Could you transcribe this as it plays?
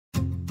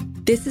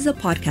This is a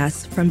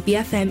podcast from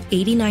BFM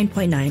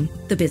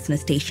 89.9, the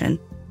business station.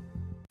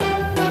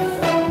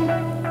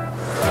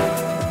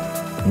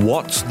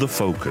 What's the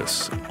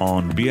Focus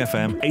on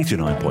BFM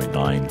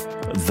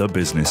 89.9, the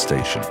business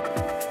station.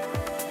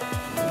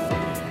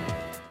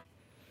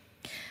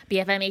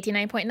 BFM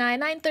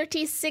 89.9,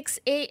 9:36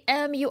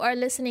 a.m. You are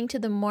listening to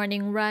The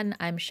Morning Run.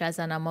 I'm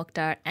Shazana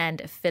Mokhtar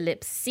and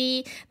Philip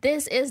C.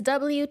 This is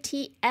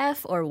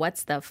WTF, or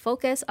What's the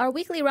Focus, our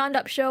weekly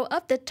roundup show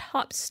of the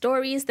top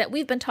stories that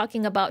we've been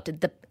talking about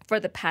for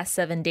the past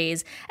 7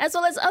 days, as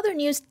well as other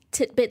news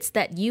tidbits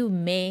that you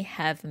may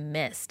have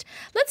missed.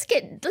 Let's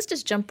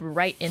just jump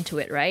right into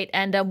it, right?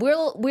 And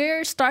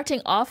we're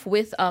starting off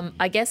with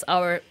I guess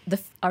our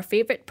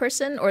favorite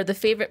person, or the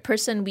favorite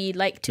person we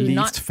like to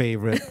least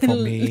favorite for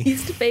me.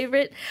 Least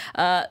favorite,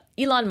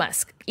 Elon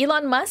Musk.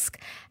 Elon Musk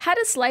had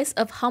a slice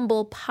of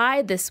humble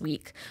pie this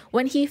week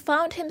when he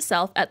found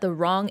himself at the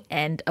wrong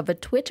end of a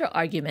Twitter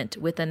argument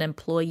with an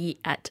employee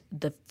at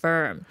the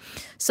firm.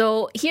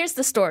 So here's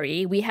the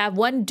story. We have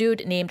one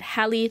dude named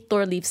Halli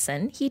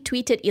Thorleifsson. He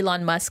tweeted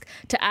Elon Musk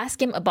to ask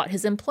him about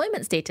his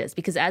employment status,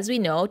 because as we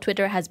know,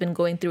 Twitter has been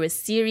going through a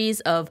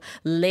series of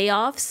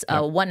layoffs,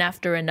 one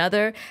after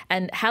another.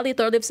 And Halli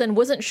Thorleifsson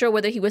wasn't sure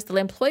whether he was still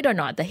employed or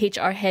not. The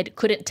HR head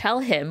couldn't tell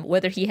him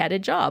whether he had a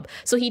job.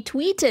 So he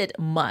tweeted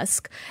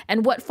Musk.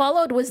 And what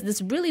followed was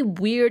this really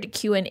weird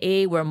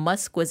Q&A where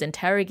Musk was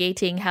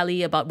interrogating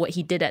Halli about what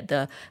he did at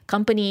the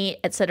company,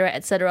 etc.,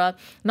 etc.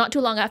 Not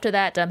too long after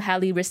that,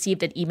 Halli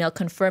received an email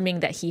confirming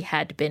that he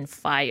had been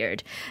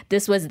fired.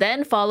 This was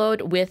then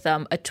followed with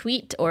a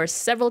tweet or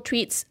several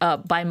tweets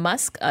by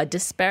Musk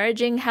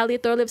disparaging Halli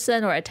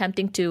Thorleifsson, or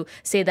attempting to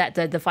say that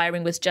the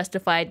firing was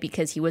justified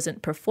because he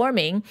wasn't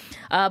performing.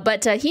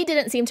 But he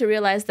didn't seem to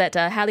realize that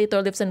Halli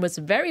Thorleifsson was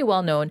very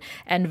well known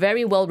and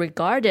very well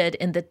regarded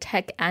in the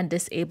tech and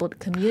disabled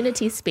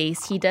community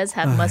space. He does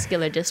have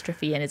muscular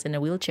dystrophy and is in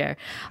a wheelchair.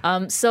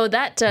 So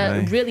that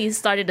really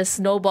started a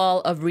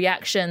snowball of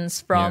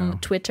reactions from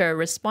Twitter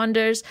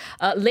responders.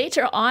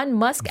 Later on,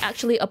 Musk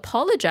actually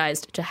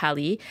apologized to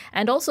Halli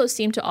and also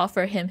seemed to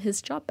offer him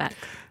his job back.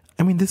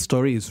 I mean, this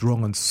story is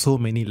wrong on so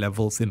many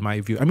levels, in my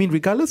view. I mean,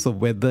 regardless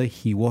of whether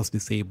he was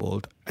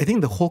disabled, I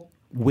think the whole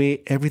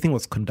way everything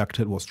was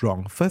conducted was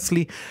wrong.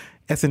 Firstly,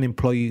 as an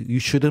employee, you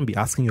shouldn't be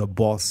asking your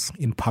boss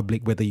in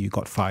public whether you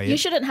got fired. You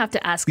shouldn't have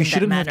to ask in that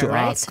manner, right? You shouldn't have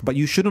to ask, but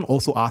you shouldn't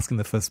also ask in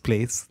the first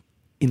place.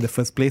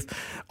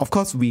 Of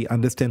course, we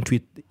understand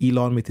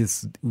Elon with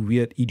his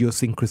weird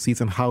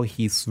idiosyncrasies and how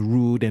he's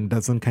rude and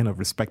doesn't kind of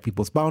respect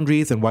people's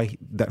boundaries, and why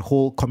that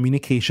whole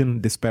communication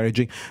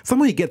disparaging.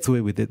 Somehow he gets away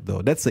with it,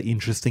 though. That's the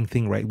interesting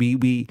thing, right?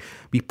 We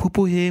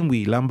poo-poo him,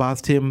 we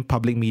lambast him,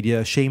 public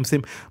media shames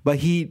him, but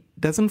he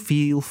doesn't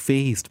feel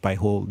fazed by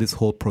this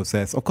whole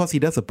process. Of course, he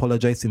does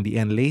apologize in the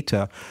end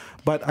later,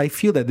 but I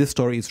feel that this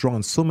story is wrong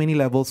on so many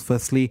levels.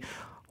 Firstly,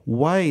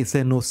 why is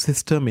there no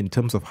system in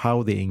terms of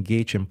how they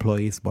engage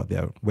employees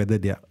about whether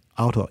they're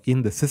out or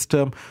in the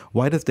system?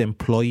 Why does the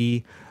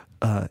employee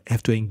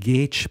have to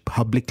engage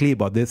publicly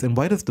about this? And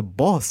why does the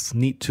boss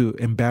need to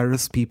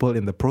embarrass people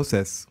in the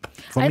process?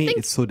 For me,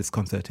 it's so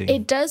disconcerting.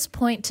 It does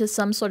point to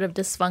some sort of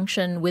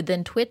dysfunction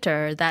within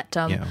Twitter that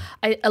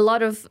a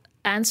lot of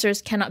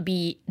answers cannot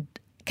be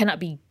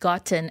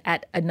gotten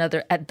at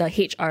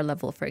the HR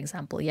level, for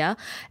example,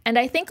 And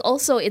I think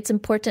also it's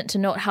important to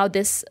note how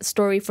this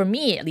story, for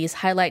me at least,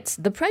 highlights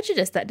the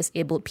prejudice that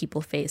disabled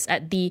people face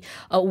at the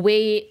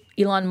way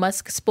Elon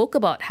Musk spoke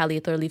about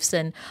Halli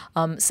Thorleifsson,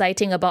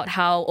 citing about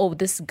how,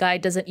 this guy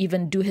doesn't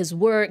even do his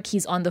work.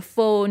 He's on the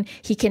phone.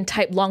 He can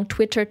type long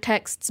Twitter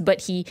texts,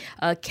 but he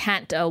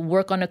can't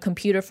work on a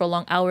computer for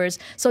long hours.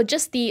 So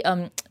just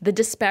the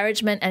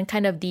disparagement and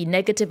kind of the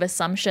negative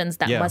assumptions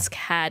that Musk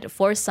had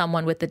for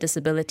someone with a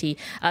disability,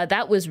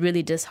 that was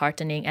really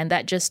disheartening. And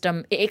that just,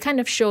 it kind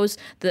of shows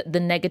the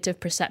negative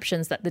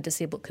perceptions that the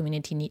disabled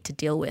community need to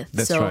deal with.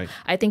 That's right.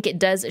 I think it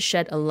does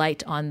shed a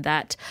light on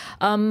that.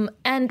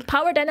 And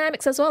power dynamics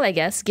as well, I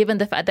guess, given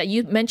the fact that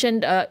you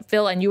mentioned,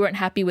 Phil, and you weren't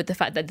happy with the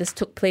fact that this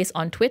took place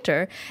on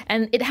Twitter.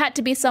 And it had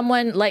to be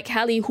someone like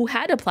Halli who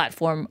had a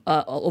platform,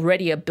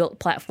 already a built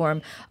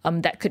platform,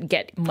 that could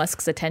get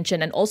Musk's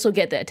attention and also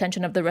get the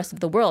attention of the rest of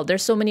the world.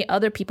 There's so many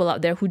other people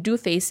out there who do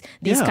face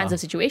these kinds of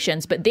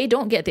situations, but they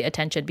don't get the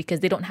attention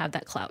because they don't have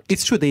that clout.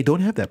 It's true. They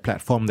don't have that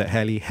platform that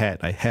Halli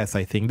has,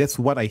 I think. That's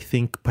what I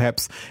think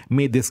perhaps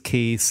made this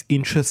case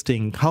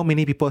interesting. How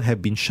many people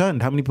have been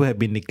shunned? How many people have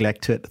been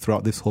neglected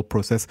throughout this whole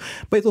process?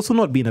 But it's also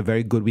not been a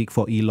very good week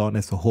for Elon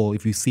as a whole.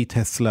 If you see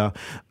Tesla,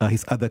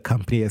 his other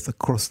companies,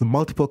 across the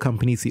multiple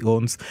companies he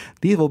owns,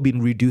 they've all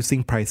been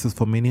reducing prices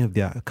for many of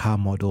their car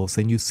models.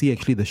 And you see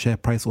actually the share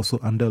price also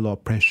under a lot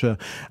of pressure.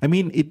 I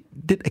mean,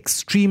 it did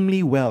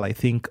extremely well, I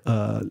think,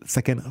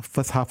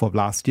 first half of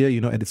last year,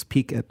 at its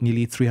peak at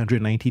nearly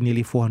 $390,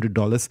 nearly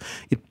 $400.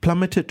 It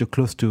plummeted to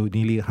close to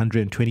nearly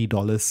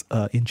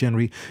 $120 in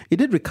January. It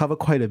did recover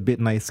quite a bit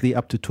nicely,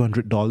 up to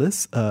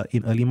 $200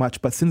 in early March.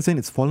 But since then,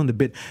 it's fallen a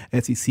bit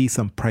as you see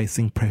some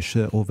pricing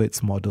pressure over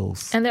its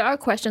models. And there are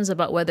questions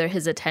about whether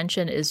his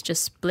attention is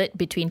just split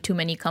between too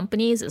many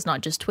companies. It's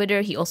not just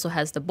Twitter. He also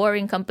has the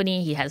Boring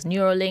Company. He has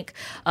Neuralink.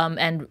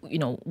 And,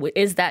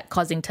 is that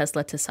causing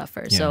Tesla to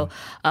suffer? Yeah. So,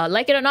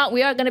 like it or not,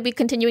 we are going to be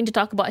continuing to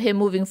talk about him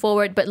moving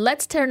forward. But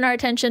let's turn our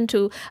attention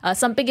to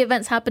some big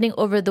events happening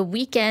over the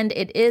weekend.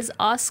 It is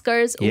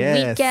Oscars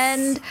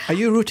weekend. Are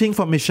you rooting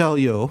for Michelle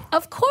Yeoh?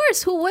 Of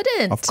course. Who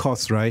wouldn't? Of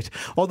course, right?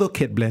 Although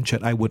Cate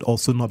Blanchett, I would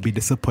also not be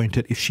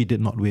disappointed if she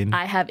did not win.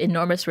 I have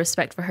enormous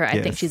respect for her.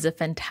 I think she's a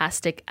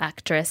fantastic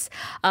actress.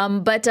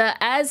 But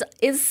as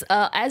is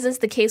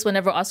the case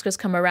whenever Oscars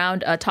come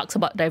around, talks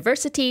about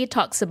diversity,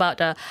 talks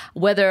about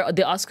whether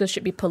the Oscars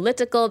should be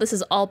political. This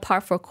is all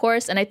par for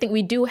course. And I think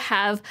we do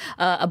have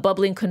a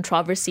bubbling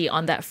controversy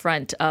on that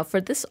front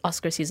for this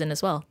Oscar season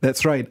as well.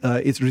 That's right.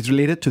 It's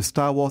related to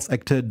Star Wars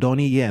actor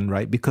Donnie Yen,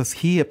 right? Because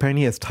he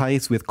apparently has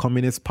ties with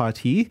Communist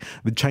Party,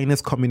 with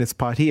China's Communist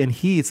Party, and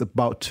he is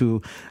about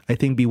to, I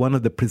think, be one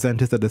of the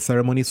presenters at the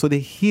ceremony. So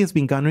he has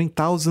been garnering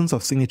thousands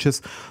of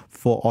signatures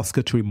for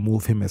Oscar to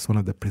remove him as one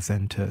of the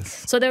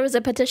presenters. So there was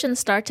a petition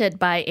started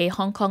by a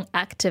Hong Kong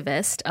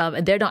activist,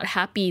 and they're not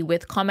happy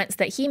with comments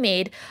that he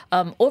made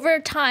over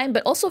time,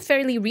 but also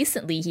fairly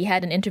recently. He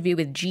had an interview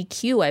with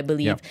GQ, I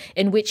believe,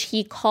 in which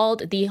he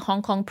called the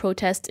Hong Kong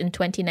protest in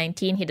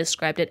 2019. He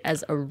described it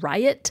as a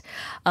riot.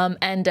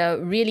 And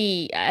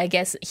really, I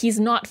guess he's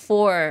not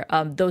for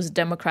those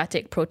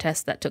democratic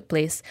protests that took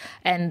place.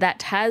 And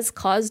that has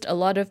caused a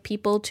lot of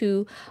people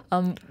to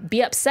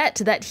be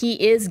upset that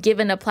he is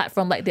given a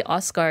platform like the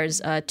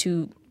Oscars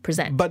to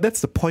present. But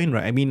that's the point,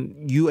 right? I mean,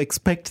 you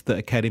expect the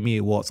Academy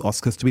Awards,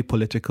 Oscars to be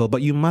political,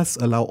 but you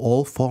must allow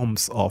all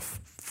forms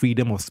of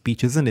freedom of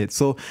speech, isn't it?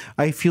 So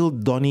I feel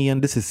Donnie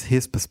Yen, this is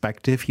his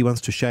perspective. He wants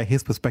to share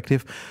his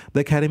perspective. The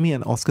Academy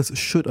and Oscars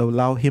should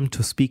allow him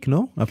to speak,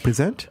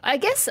 present? I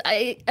guess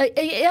I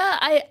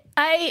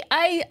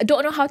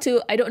don't know how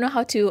to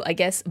I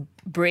guess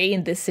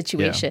brain this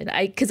situation.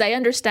 Because I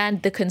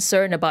understand the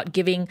concern about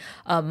giving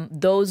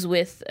those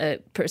with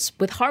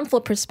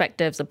harmful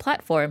perspectives a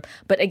platform,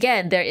 but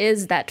again, there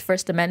is that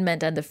First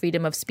Amendment and the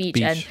freedom of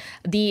speech. And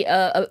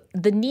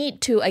the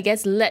need to, I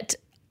guess, let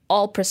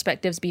all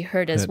perspectives be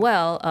heard as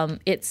well.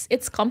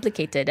 It's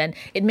complicated, and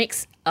it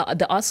makes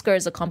the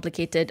Oscars a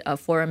complicated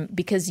forum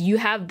because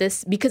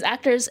because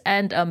actors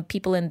and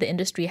people in the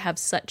industry have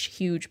such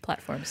huge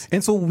platforms.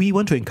 And so we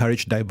want to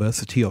encourage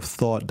diversity of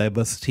thought,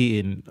 diversity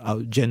in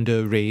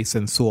gender, race,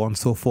 and so on and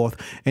so forth.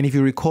 And if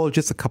you recall,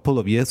 just a couple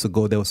of years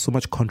ago, there was so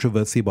much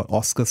controversy about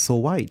Oscars So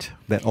White,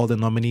 that all the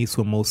nominees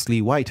were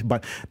mostly white.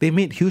 But they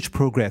made huge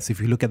progress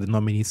if you look at the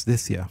nominees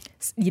this year.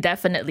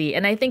 Definitely.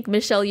 And I think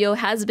Michelle Yeoh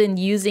has been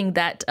using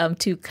that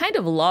to kind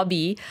of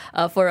lobby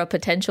for a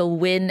potential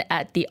win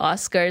at the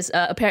Oscars.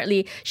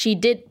 Apparently, she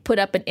did put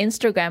up an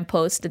Instagram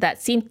post that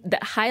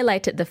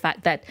highlighted the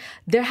fact that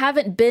there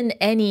haven't been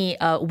any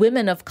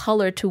women of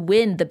color to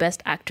win the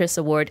Best Actress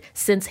award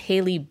since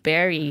Halle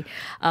Berry,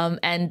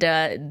 making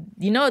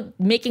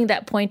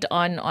that point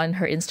on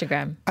her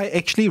Instagram. I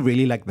actually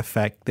really like the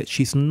fact that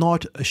she's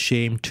not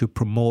ashamed to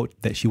promote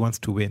that she wants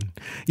to win.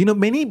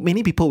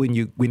 Many people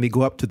when they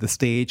go up to the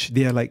stage,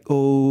 they are like,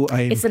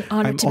 it's an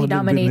honor to be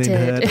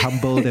nominated,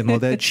 humbled and all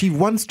that. She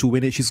wants to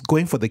win it. She's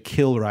going for the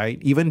kill, right?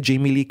 Even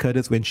Jamie Lee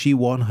Curtis, when she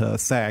won her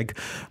SAG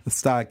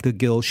Star Actor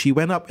Guild, she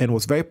went up and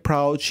was very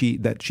proud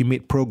that she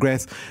made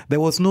progress. There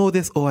was no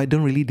I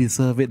don't really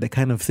deserve it, that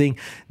kind of thing.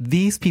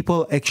 These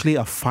people actually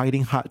are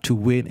fighting hard to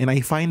win, and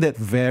I find that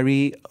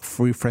very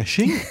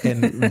refreshing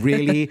and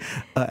really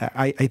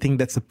I think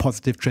that's a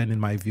positive trend in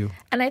my view.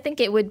 And I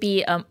think it would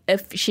be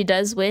if she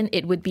does win,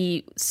 it would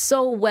be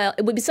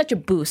such a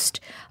boost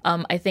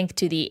I think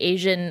to the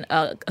Asian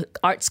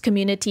arts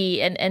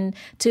community, and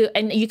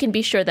you can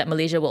be sure that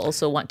Malaysia will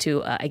also want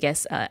to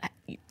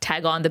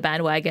tag on the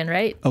bandwagon,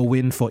 right? A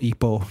win for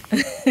Ipoh.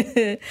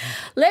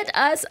 Let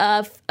us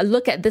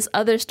look at this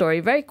other story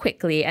very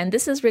quickly, and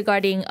this is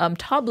regarding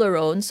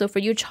Toblerone. So for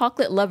you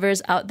chocolate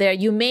lovers out there,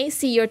 you may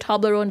see your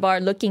Toblerone bar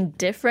looking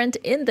different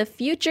in the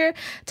future.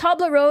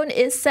 Toblerone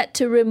is set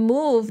to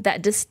remove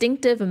that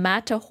distinctive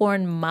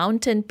Matterhorn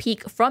mountain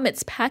peak from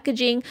its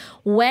packaging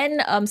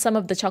when some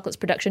of the chocolate's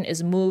production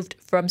is moved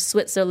from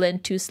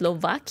Switzerland to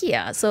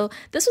Slovakia. So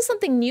this was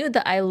something new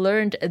that I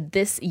learned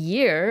this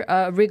year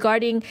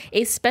regarding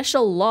a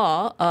special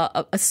law,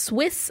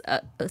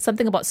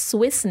 something about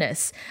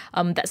Swissness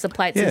that's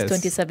applied since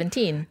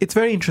 2017. It's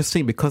very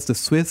interesting because the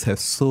Swiss has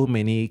so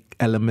many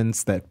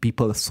elements that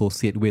people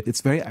associate with.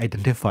 It's very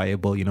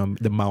identifiable,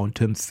 the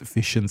mountains,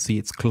 efficiency,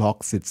 its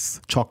clocks,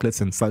 its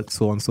chocolates, and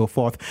so on and so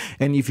forth.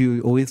 And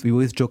we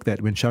always joke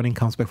that when Xiaoning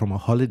comes back from a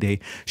holiday,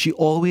 she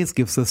always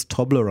gives us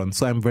Toblerone.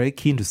 So I'm very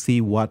keen to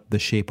see what the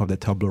shape of the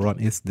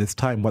Toblerone is this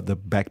time, what the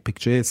back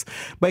picture is.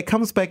 But it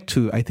comes back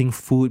to, I think,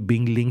 food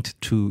being linked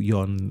to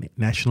your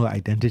national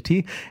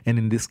identity. And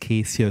in this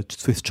case here,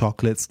 Swiss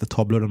chocolates, the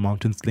Toblerone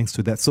Mountains links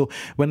to that. So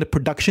when the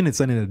production is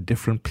done in a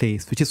different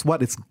place, which is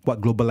what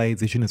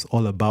globalization is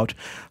all about.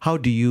 How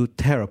do you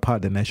tear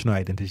apart the national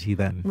identity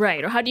then?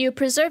 Right. Or how do you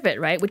preserve it,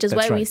 right? Which is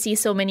That's why we right. see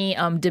so many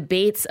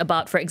debates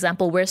about, for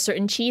example, where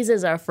certain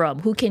cheeses are from,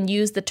 who can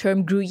use the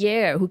term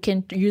Gruyere, who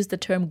can use the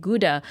term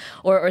Gouda,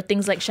 or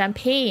things like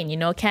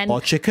champagne,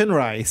 Or chicken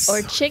rice.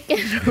 Or chicken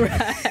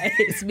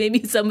rice.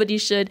 Maybe somebody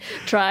should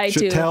try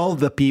should to tell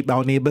the people,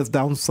 our neighbors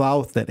down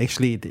south, that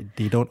actually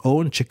they don't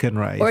own chicken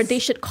rice. Or they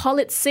should call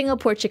it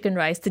Singapore chicken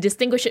rice to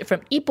distinguish it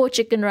from Ipoh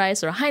chicken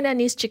rice or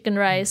Hainanese chicken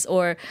rice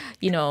or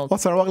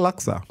Sarawak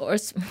laksa. or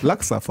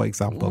Laksa, for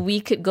example. we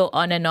could go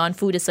on and on.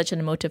 Food is such an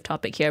emotive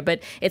topic here,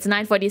 but it's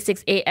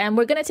 9:46 a.m.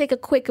 We're going to take a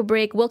quick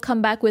break. We'll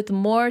come back with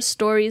more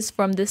stories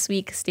from this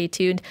week. Stay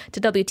tuned to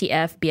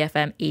WTF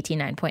BFM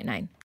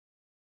 89.9.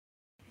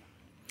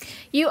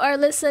 You are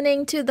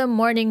listening to The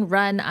Morning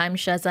Run. I'm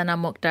Shazana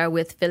Mokhtar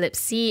with Philip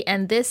C.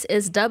 And this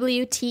is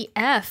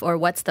WTF, or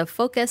What's the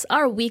Focus,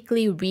 our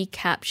weekly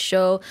recap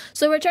show.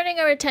 So we're turning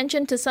our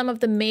attention to some of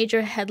the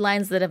major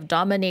headlines that have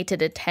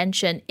dominated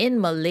attention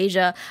in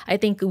Malaysia. I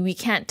think we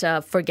can't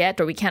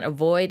forget or we can't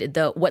avoid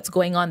what's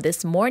going on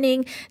this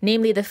morning,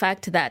 namely the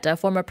fact that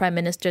former Prime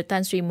Minister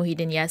Tan Sri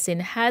Muhyiddin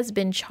Yassin has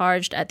been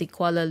charged at the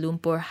Kuala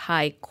Lumpur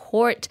High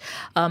Court.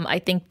 I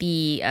think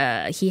he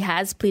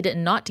has pleaded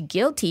not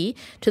guilty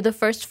to the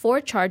first 4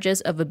 charges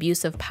of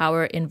abuse of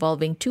power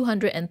involving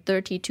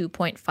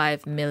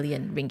 232.5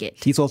 million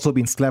ringgit. He's also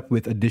been slapped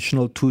with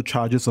additional 2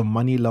 charges of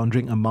money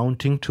laundering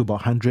amounting to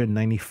about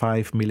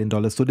 $195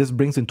 million. So this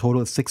brings in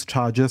total 6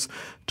 charges,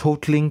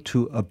 totaling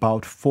to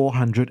about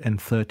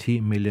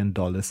 $430 million.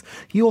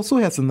 He also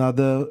has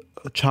another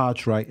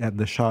charge, right, at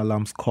the Shah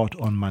Alam's court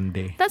on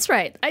Monday. That's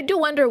right. I do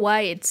wonder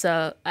why it's,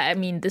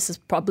 this is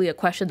probably a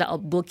question that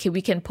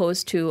we can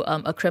pose to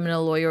a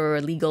criminal lawyer or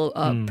a legal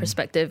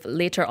perspective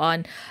later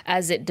on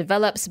as it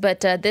develops. But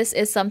this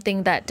is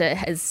something that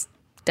has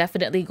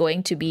definitely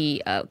going to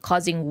be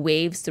causing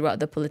waves throughout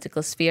the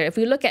political sphere. If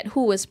we look at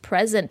who was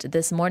present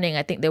this morning,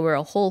 I think there were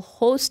a whole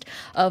host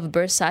of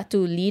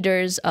Bersatu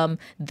leaders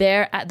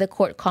there at the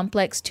court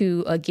complex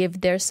to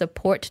give their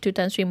support to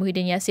Tan Sri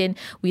Muhyiddin Yassin.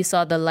 We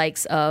saw the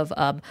likes of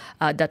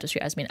Dato'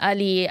 Sri Azmin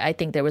Ali. I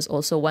think there was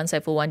also Wan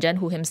Saiful Wanjan,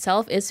 who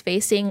himself is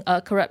facing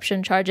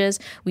corruption charges.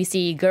 We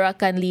see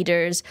Gerakan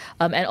leaders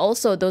and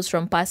also those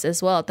from PAS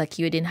as well,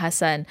 Taqiyuddin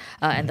Hassan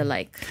and the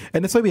like.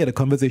 And that's why we had a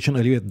conversation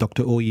earlier with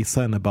Dr. O.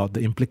 Isan about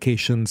the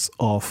implications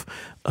of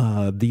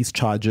these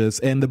charges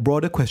and the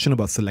broader question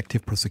about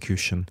selective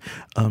prosecution.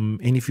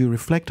 And if you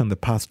reflect on the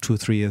past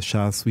 2-3 years,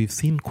 Shaz, we've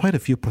seen quite a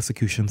few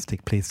prosecutions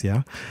take place,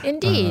 yeah?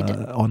 Indeed.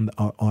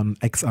 On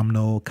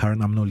ex-UMNO,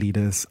 current UMNO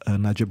leaders,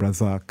 Najib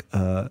Razak,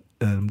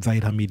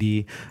 Zahid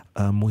Hamidi,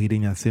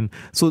 Muhyiddin Yassin.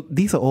 So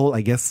these are all,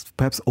 I guess,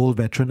 perhaps old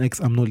veteran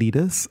ex-UMNO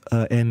leaders.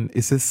 And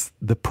is this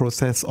the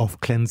process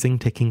of cleansing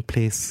taking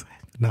place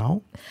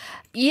now?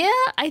 Yeah,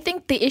 I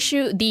think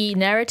the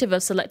narrative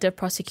of selective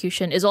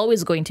prosecution is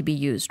always going to be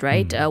used,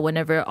 right?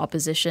 Whenever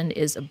opposition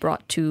is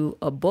brought to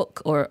a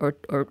book or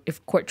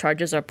if court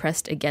charges are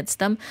pressed against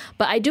them.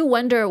 But I do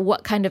wonder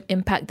what kind of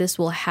impact this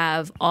will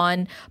have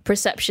on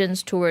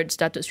perceptions towards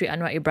Datuk Sri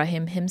Anwar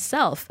Ibrahim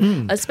himself,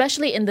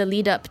 especially in the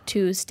lead up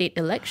to state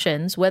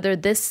elections, whether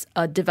this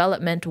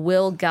development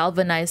will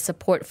galvanize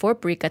support for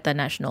Perikatan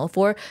Nasional,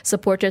 for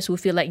supporters who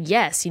feel like,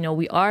 yes,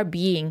 we are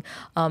being,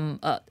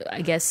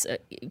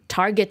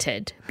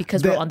 targeted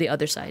because we're on the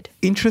other side.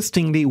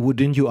 Interestingly,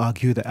 wouldn't you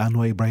argue that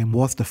Anwar Ibrahim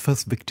was the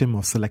first victim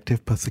of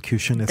selective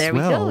persecution as well? There we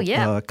go,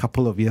 yeah. A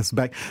couple of years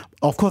back.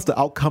 Of course, the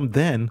outcome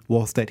then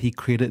was that he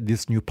created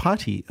this new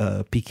party,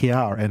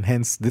 PKR, and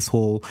hence this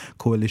whole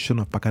coalition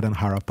of Pakatan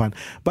Harapan.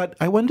 But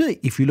I wonder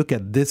if you look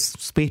at this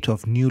spate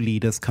of new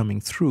leaders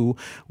coming through,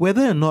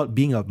 whether or not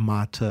being a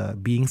martyr,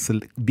 being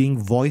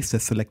voiced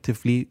as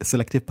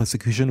selective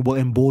persecution will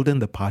embolden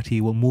the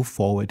party, will move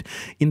forward.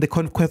 In the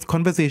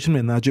conversation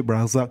with Najib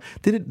Razak,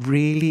 did it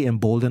really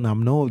embolden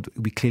UMNO?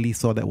 We clearly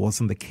saw that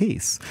wasn't the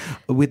case.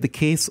 With the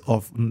case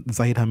of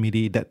Zahid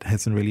Hamidi, that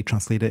hasn't really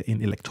translated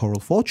in electoral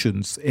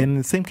fortunes. And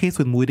the same case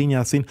with Muhyiddin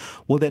Yassin,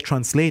 will that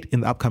translate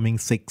in the upcoming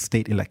 6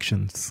 state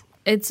elections?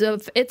 It's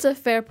a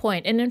fair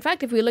point. And in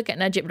fact, if we look at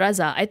Najib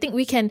Razak, I think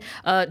we can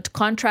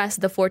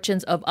contrast the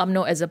fortunes of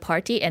UMNO as a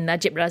party and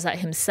Najib Razak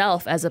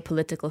himself as a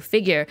political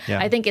figure. Yeah.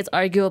 I think it's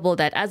arguable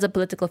that as a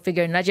political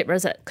figure, Najib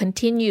Razak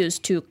continues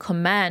to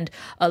command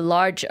a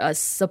large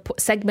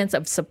segments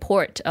of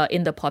support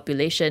in the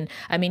population.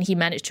 I mean, he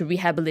managed to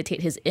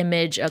rehabilitate his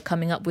image,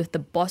 coming up with the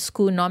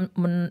Bosku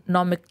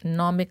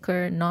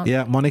moniker.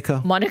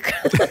 Moniker.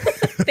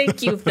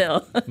 Thank you,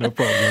 Phil. No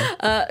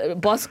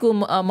problem.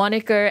 Bosku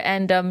moniker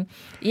and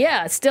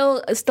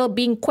still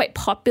being quite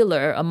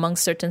popular among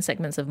certain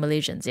segments of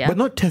Malaysians. Yeah, but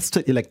not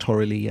tested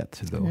electorally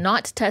yet, though.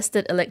 Not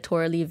tested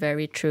electorally,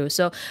 very true.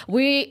 So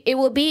it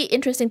will be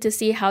interesting to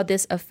see how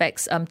this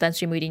affects Tan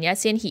Sri Muhyiddin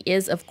Yassin. He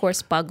is, of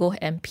course, Pagoh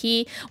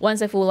MP. Wan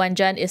Saiful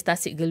Wanjan is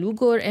Tasik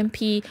Gelugur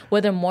MP.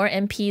 Whether more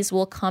MPs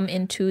will come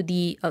into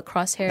the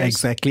crosshairs.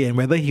 Exactly, and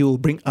whether he will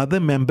bring other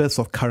members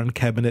of current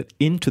cabinet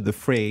into the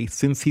fray,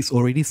 since he's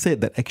already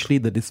said that that actually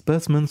the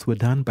disbursements were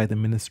done by the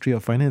Ministry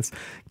of Finance.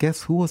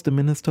 Guess who was the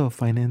Minister of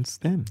Finance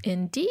then?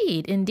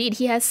 Indeed.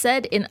 He has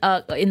said in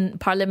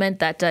Parliament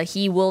that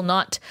he will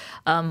not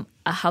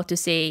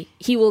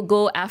he will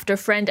go after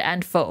friend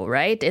and foe,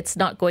 right? He's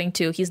not going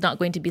to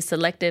be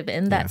selective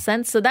in that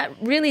sense. So that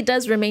really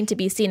does remain to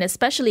be seen,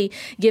 especially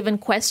given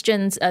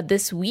questions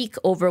this week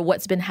over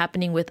what's been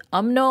happening with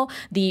UMNO.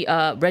 The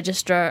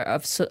Registrar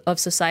of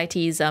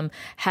Societies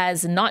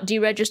has not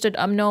deregistered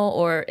UMNO,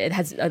 or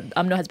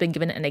UMNO has been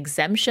given an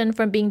exemption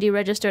from being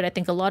deregistered. I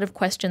think a lot of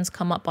questions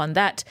come up on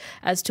that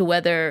as to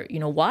whether,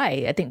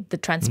 why. I think the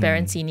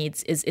transparency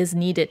is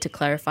needed to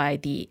clarify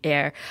the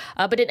air.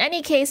 But in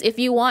any case, if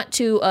you want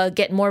to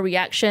get more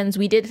reactions,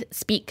 we did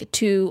speak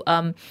to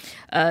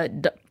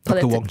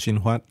Dr. Wong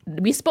Chin-Huat.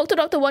 We spoke to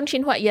Dr. Wong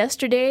Chin-Huat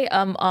yesterday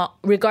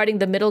regarding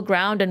the middle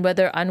ground and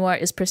whether Anwar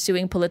is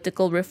pursuing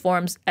political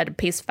reforms at a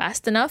pace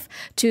fast enough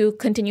to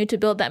continue to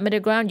build that middle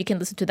ground. You can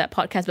listen to that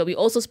podcast. But we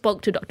also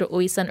spoke to Dr.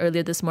 Oisan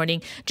earlier this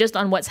morning just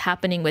on what's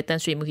happening with Tan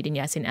Sri Muhyiddin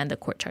Yassin and the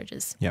court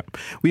charges. Yeah.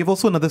 We have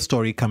also another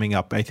story coming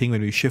up. I think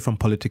when we shift from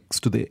politics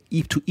to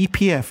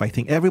EPF, I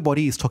think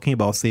everybody is talking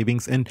about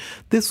savings. And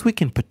this week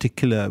in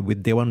particular,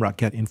 with Dewan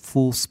Rakyat in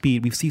full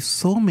speed, we've seen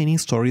so many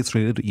stories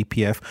related to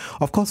EPF.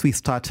 Of course, we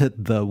started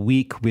the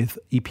week with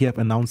EPF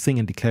announcing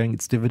and declaring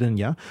its dividend,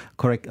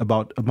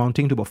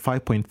 amounting to about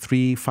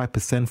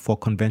 5.35% for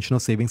conventional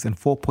savings and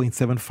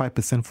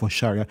 4.75% for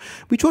Sharia,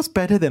 which was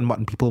better than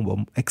what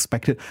people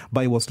expected,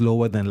 but it was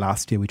lower than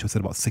last year, which was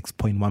at about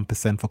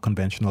 6.1% for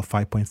conventional,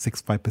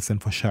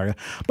 5.65% for Sharia.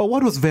 But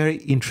what was very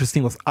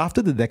interesting was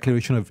after the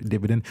declaration of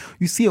dividend,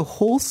 you see a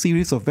whole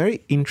series of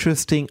very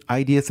interesting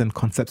ideas and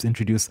concepts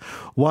introduced.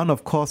 One,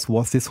 of course,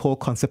 was this whole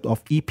concept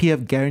of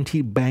EPF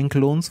guaranteed bank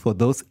loans for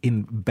those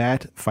in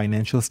bad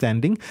financial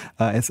standing,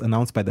 as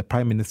announced by the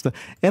Prime Minister.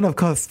 And of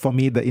course, for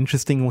me, the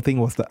interesting thing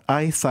was the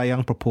I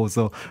Sayang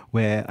proposal,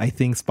 where I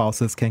think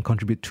spouses can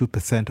contribute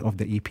 2% of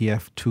the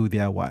EPF to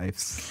their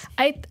wives.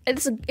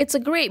 It's a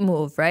great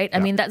move, right? I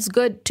mean, that's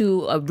good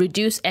to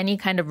reduce any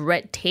kind of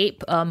red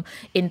tape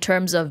in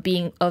terms of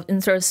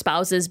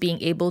spouses being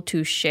able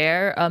to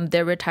share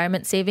their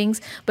retirement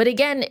savings. But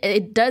again,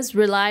 it does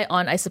rely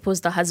on, I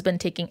suppose, the husband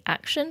taking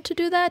action to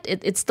do that.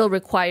 It still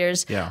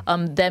requires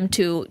them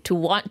to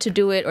want to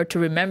do it or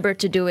to remember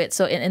to do it.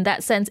 So in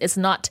that sense, it's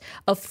not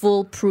a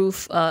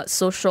foolproof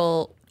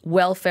social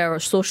welfare or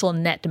social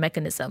net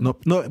mechanism.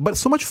 No, but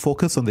so much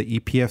focus on the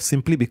EPF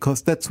simply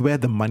because that's where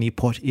the money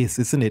pot is,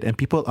 isn't it? And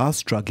people are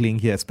struggling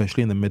here,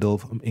 especially in the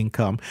middle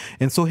income.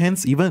 And so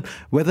hence, even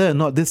whether or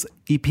not this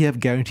EPF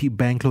guaranteed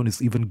bank loan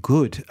is even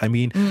good, I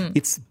mean,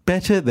 it's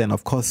better than,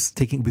 of course,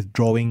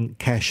 withdrawing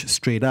cash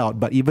straight out.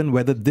 But even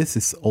whether this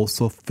is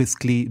also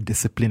fiscally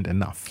disciplined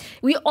enough.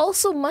 We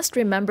also must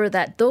remember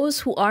that those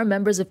who are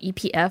members of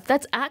EPF,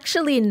 that's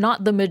actually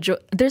not the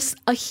majority. There's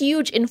a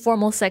huge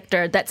informal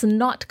sector that's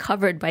not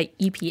covered by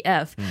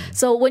EPF.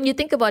 So when you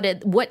think about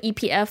it, what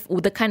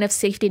EPF, the kind of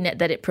safety net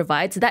that it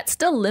provides, that's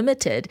still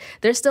limited.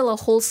 There's still a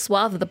whole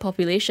swath of the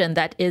population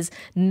that is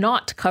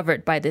not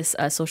covered by this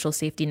social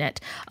safety net.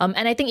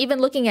 And I think even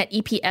looking at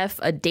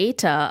EPF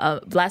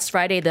data, last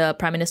Friday, the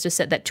Prime Minister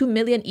said that 2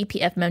 million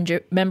EPF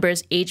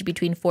members aged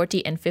between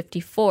 40 and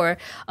 54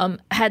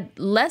 had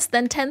less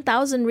than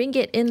 10,000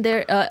 ringgit in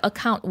their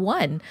account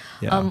one,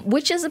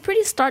 which is a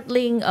pretty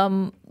startling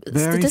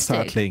Very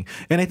startling.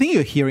 And I think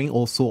you're hearing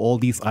also all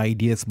these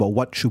ideas about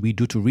what should we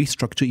do to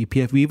restructure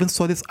EPF. We even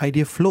saw this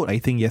idea float, I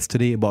think,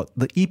 yesterday about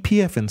the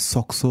EPF and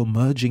SOCSO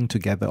merging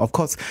together. Of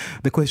course,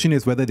 the question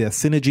is whether there are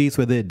synergies,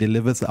 whether it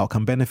delivers the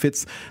outcome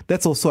benefits.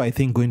 That's also, I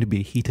think, going to be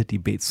a heated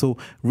debate. So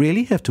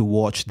really have to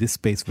watch this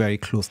space very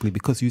closely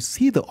because you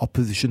see the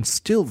opposition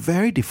still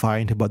very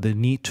defiant about the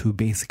need to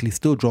basically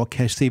still draw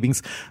cash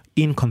savings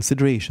in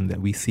consideration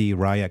that we see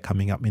Raya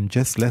coming up in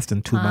just less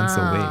than 2 months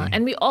away.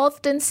 And we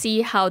often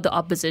see how the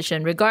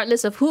opposition,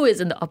 regardless of who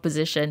is in the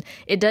opposition,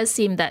 it does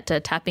seem that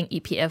tapping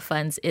EPF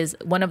funds is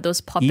one of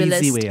those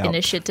populist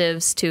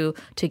initiatives to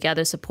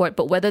gather support.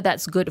 But whether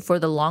that's good for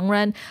the long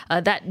run,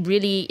 that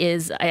really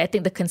is, I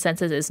think the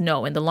consensus is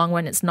no. In the long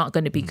run, it's not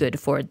going to be good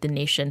for the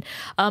nation.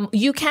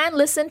 You can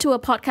listen to a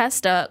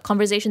podcast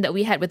conversation that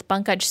we had with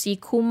Pankaj C.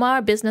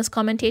 Kumar, business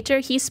commentator.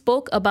 He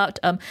spoke about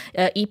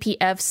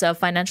EPF's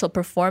financial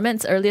performance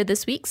earlier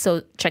this week.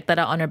 So check that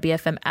out on our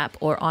BFM app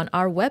or on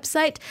our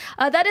website.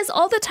 That is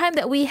all the time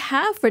that we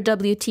have for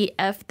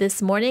WTF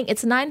this morning.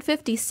 It's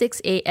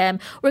 9:56 a.m.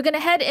 We're going to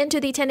head into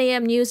the 10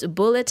 a.m. news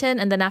bulletin.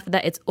 And then after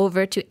that, it's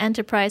over to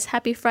Enterprise.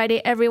 Happy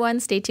Friday,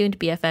 everyone. Stay tuned.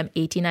 BFM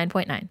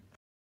 89.9.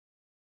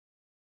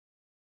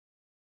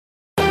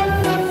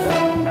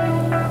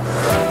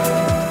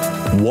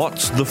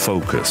 What's the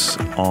Focus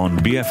on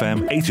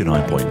BFM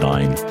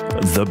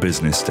 89.9, the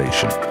business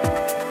station.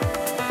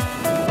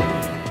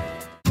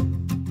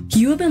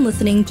 You have been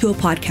listening to a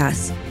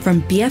podcast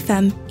from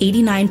BFM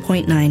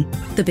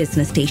 89.9, the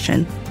business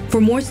station.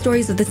 For more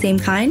stories of the same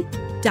kind,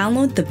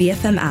 download the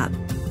BFM app.